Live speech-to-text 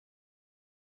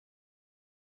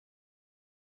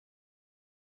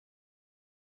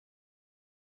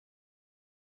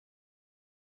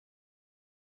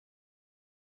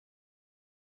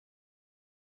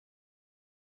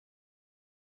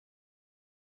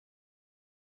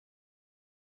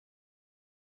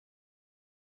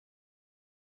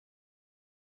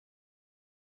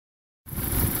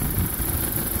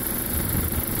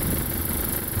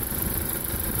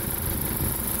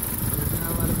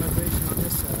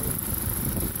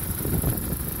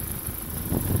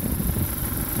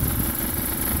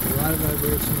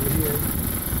vibration over here.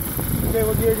 Okay,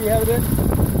 what gear do you have it in?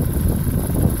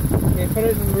 Okay, put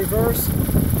it in reverse.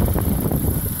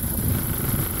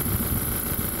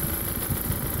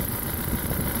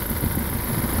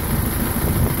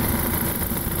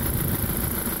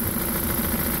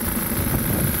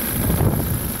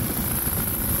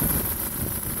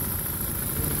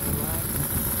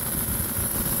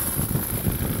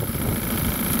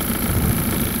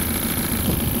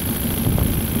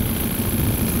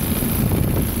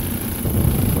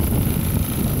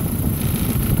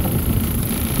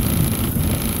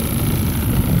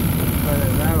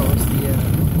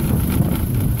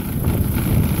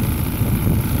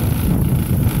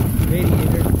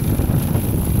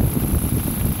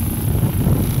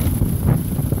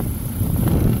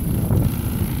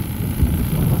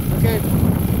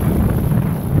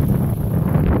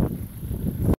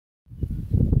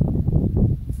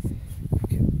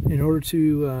 In order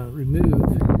to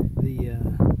remove the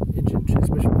engine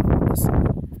transmission on this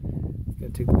side, you've got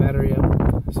to take the battery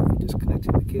out. So we just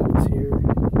connected the cables here,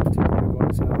 take the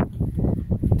gearbox out,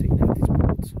 taking out these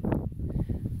bolts.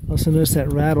 Also noticed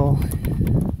that rattle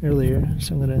earlier,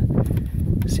 so I'm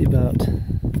going to see about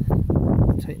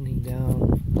tightening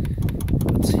down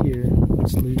what's here,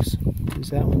 what's loose,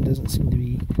 because that one doesn't seem to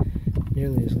be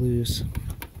nearly as loose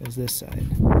as this side.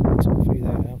 So we'll figure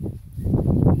that out.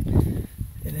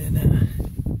 And then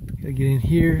gotta get in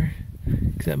here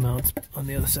because that mounts on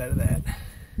the other side of that.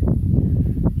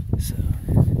 So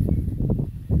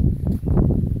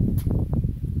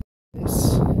this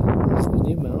is the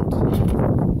new mount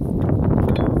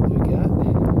that we got.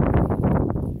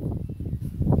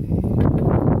 Okay.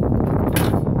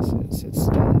 So it sits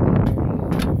down there.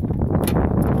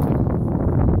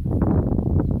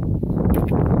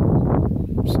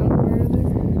 Somewhere in there,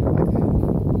 like that.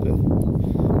 Good.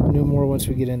 No more once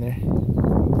we get in there.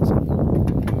 So,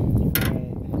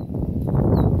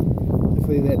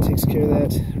 hopefully that takes care of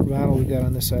that rattle we got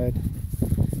on this side.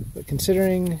 But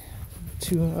considering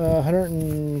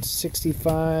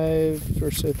 165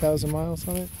 or so thousand miles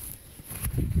on it,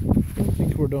 I don't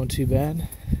think we're doing too bad.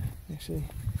 Actually,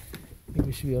 I think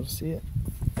we should be able to see it.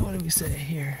 What do we say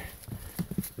here?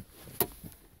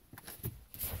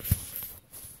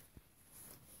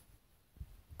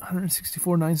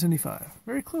 $164,975.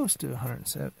 Very close to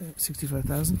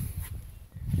 165,000.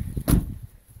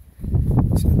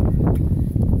 So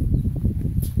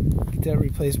get that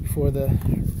replaced before the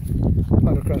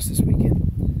autocross this weekend.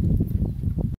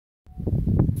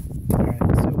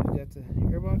 Alright, so we've got the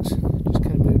airbox just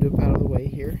kind of moved up out of the way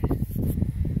here.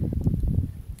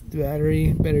 The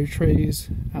battery trays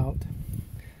out.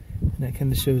 And that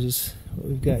kind of shows us what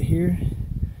we've got here.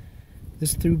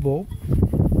 This through bolt.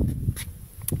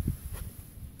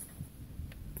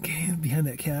 Okay, behind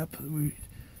that cap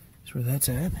is where that's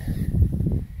at.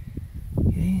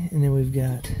 Okay, and then we've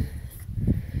got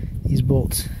these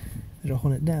bolts that are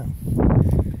holding it down.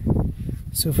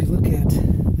 So if we look at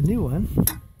the new one,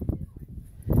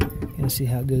 you're gonna see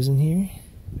how it goes in here.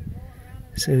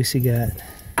 So we see got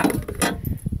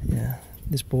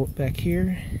this bolt back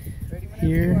here,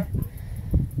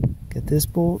 got this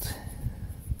bolt.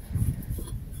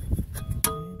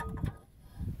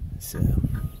 So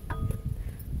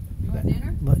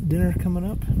dinner coming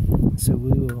up, so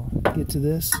we will get to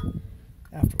this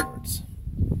afterwards.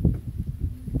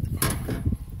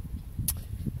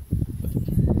 But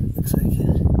looks like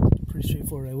pretty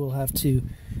straightforward. I will have to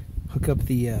hook up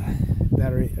the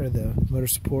battery or the motor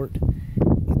support,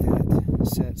 get that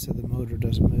set so the motor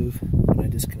doesn't move when I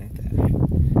disconnect that. I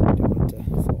don't want it to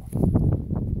fall.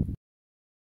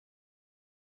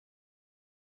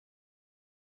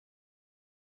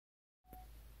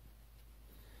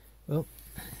 Well,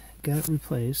 got it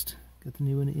replaced, got the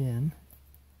new one in.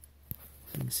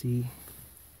 You can see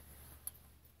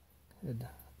had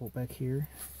bolt back here.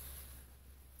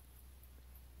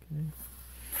 Okay.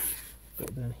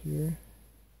 Bolt down here.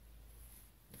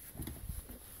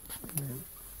 And then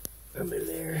under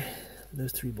there,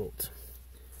 those 3 bolts.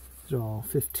 These are all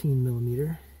 15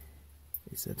 millimeter.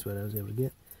 At least that's what I was able to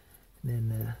get.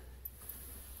 And then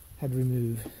had to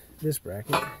remove this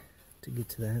bracket to get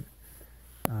to that.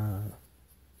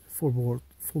 4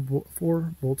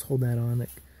 bolts hold that on. That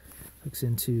hooks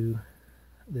into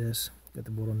this. Got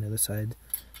the bolt on the other side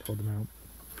to hold them out.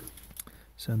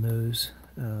 So on those,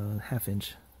 1/2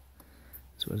 inch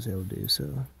is what I was able to do.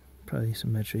 So probably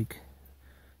some metric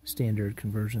standard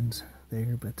conversions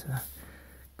there, but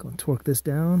go and torque this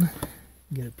down,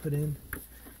 get it put in,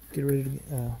 get ready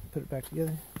to put it back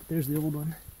together. There's the old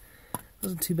one.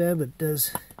 Wasn't too bad, but it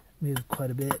does move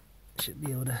quite a bit. Should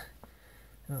be able to,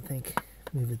 I don't think,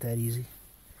 move it that easy.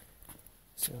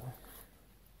 So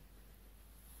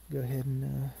go ahead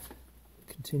and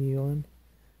continue on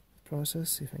the process,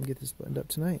 see if I can get this buttoned up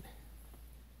tonight.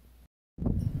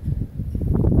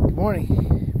 Good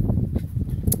morning.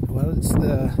 Well, it's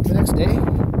the next day, and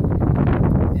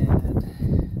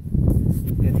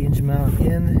got the engine mount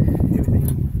in,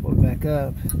 everything bolted back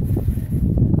up,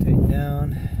 tightened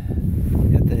down,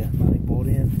 got the mounting bolt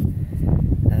in.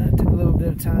 Took a little bit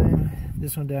of time.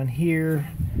 This one down here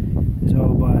is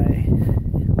all by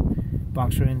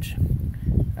box wrench.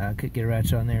 Couldn't get a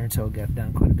ratchet on there until it got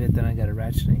down quite a bit. Then I got a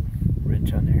ratcheting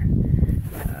wrench on there.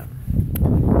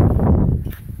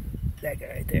 That guy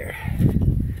right there.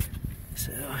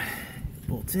 So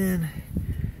bolts in,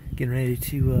 getting ready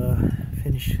to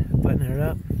finish buttoning her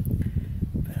up.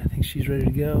 But I think she's ready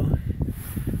to go.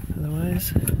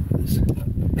 Otherwise, this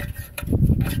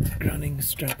grounding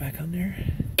strap back on there.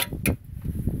 There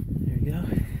we go.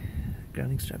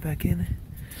 Grounding strap back in.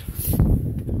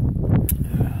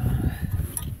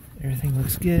 Everything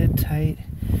looks good, tight.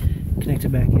 Connect it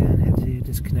back in. Had to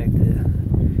disconnect the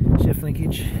shift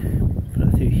linkage. Put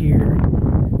it through here.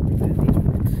 Get these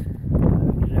bolts.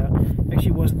 Get it out. Actually,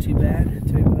 it wasn't too bad. I'll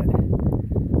tell you what.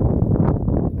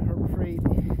 The Harbor Freight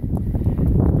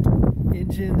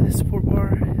engine support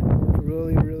bar worked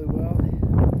really, really well.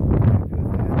 Happy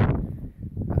with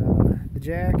that. The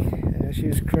jack, she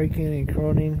was creaking and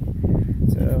croning,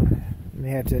 so they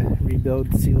had to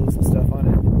rebuild seals and stuff on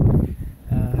it.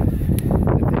 The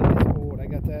thing is old. I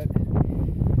got that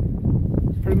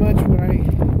pretty much when I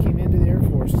came into the Air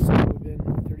Force, so it would have been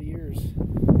 30 years.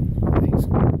 I think it's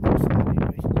close to that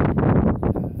anyway.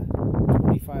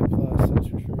 25 plus, that's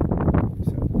for sure.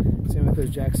 So, same with those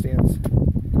jack stands.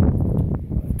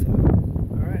 But,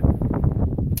 alright.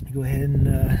 Go ahead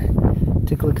and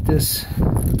take a look at this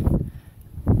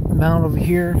mount over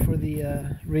here for the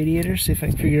radiator, see if I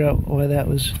can figure out why that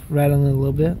was rattling a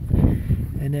little bit,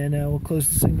 and then we'll close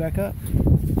this thing back up.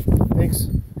 Thanks.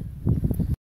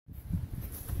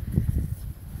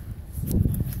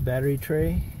 Battery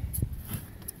tray,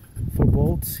 4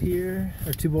 bolts here,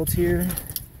 or 2 bolts here,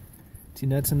 2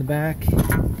 nuts in the back,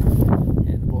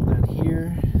 and a bolt down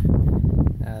here.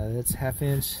 That's 1/2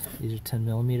 inch, these are 10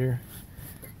 millimeter.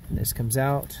 And this comes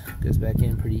out, goes back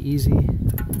in pretty easy.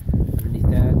 Underneath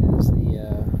that is the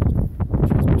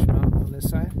transmission mount on this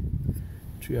side,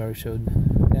 which we already showed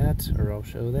that, or I'll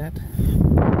show that.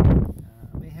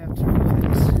 I may have to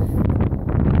replace,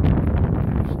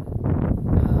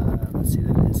 let's see,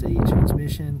 that is a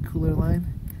transmission cooler line.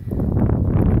 A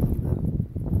little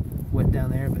bit wet down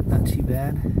there, but not too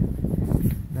bad.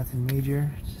 Nothing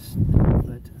major, just,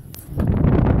 but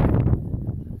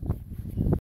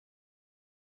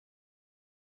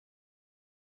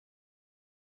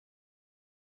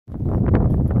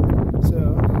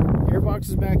box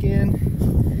is back in,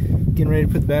 getting ready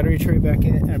to put the battery tray back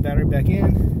in, battery back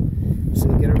in. So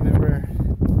you gotta remember,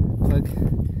 plug,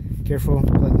 careful,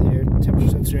 plug the air temperature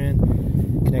sensor in,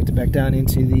 connect it back down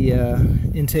into the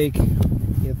intake.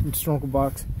 You have the historical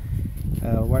box,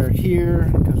 wire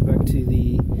here, comes back to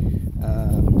the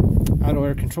auto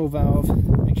air control valve.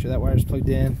 Make sure that wire is plugged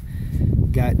in.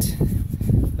 Got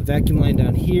a vacuum line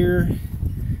down here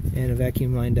and a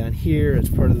vacuum line down here. It's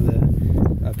part of the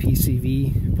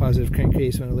PCV, positive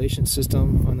crankcase ventilation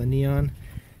system, on the Neon,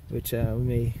 which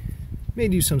we may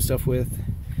do some stuff with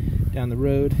down the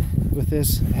road with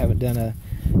this. I haven't done a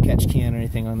catch can or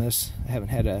anything on this. I haven't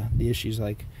had the issues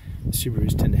like the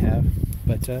Subarus tend to have,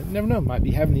 but never know, might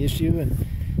be having the issue, and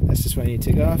that's just what I need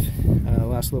to take off.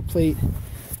 Last little plate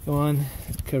go on,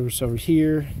 it covers over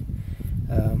here,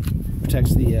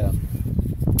 protects the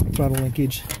throttle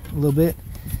linkage a little bit.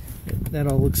 That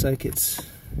all looks like it's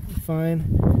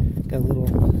fine. Got a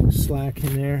little slack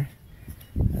in there.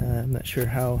 I'm not sure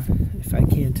if I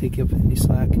can take up any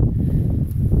slack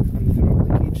on the throttle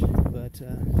linkage, but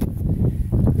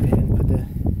go ahead and put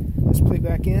this plate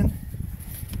back in.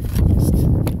 Just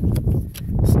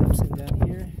snaps in down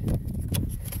here.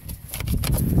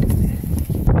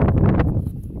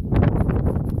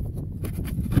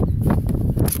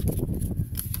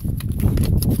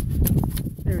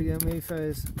 There we go. Maybe if I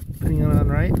was putting it on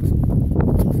right.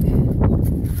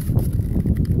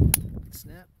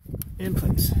 Snap in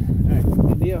place. Alright,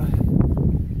 good deal.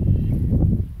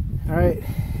 Alright,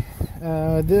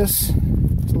 this is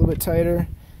a little bit tighter.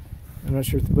 I'm not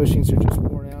sure if the bushings are just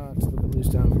worn out. It's a little bit loose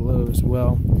down below as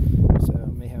well. So I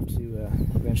may have to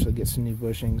eventually get some new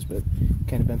bushings, but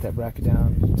kind of bent that bracket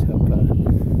down to help hold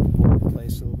it in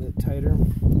place a little bit tighter.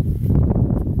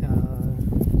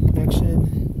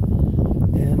 Connection.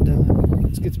 And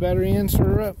let's get the battery in, start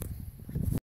her up.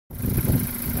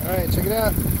 Alright, check it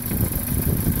out.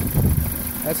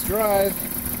 That's drive.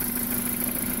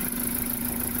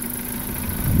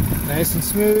 Nice and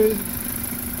smooth.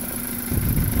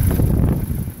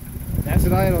 That's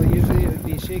at idle. Usually it would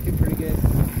be shaking pretty good.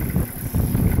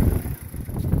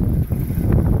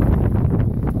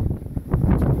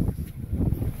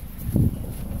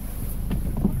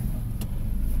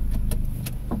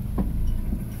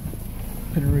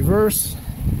 Put in reverse.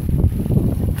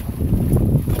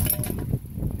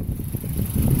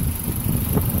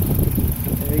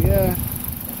 There you go.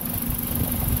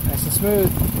 Nice and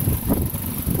smooth.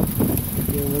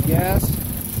 Give it a little gas.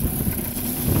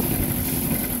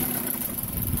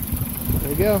 There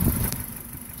you go.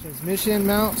 Transmission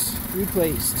mounts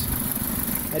replaced.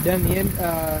 I'd done the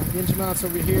engine mounts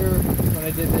over here when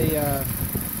I did the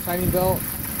timing belt a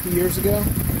few years ago.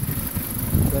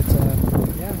 But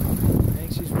yeah, I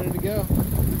think she's ready to go.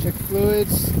 Check the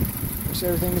fluids, make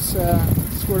sure everything's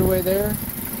squared away there.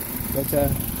 But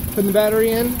putting the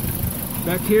battery in.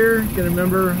 Back here, gotta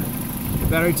remember the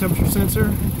battery temperature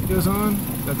sensor goes on.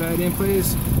 Got that in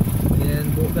place.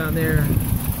 And bolt down there,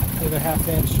 another 1/2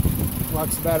 inch,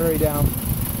 locks the battery down.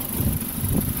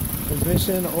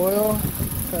 Transmission, oil,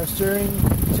 power steering,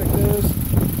 check those.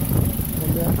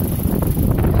 And yeah.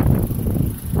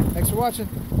 Thanks for watching.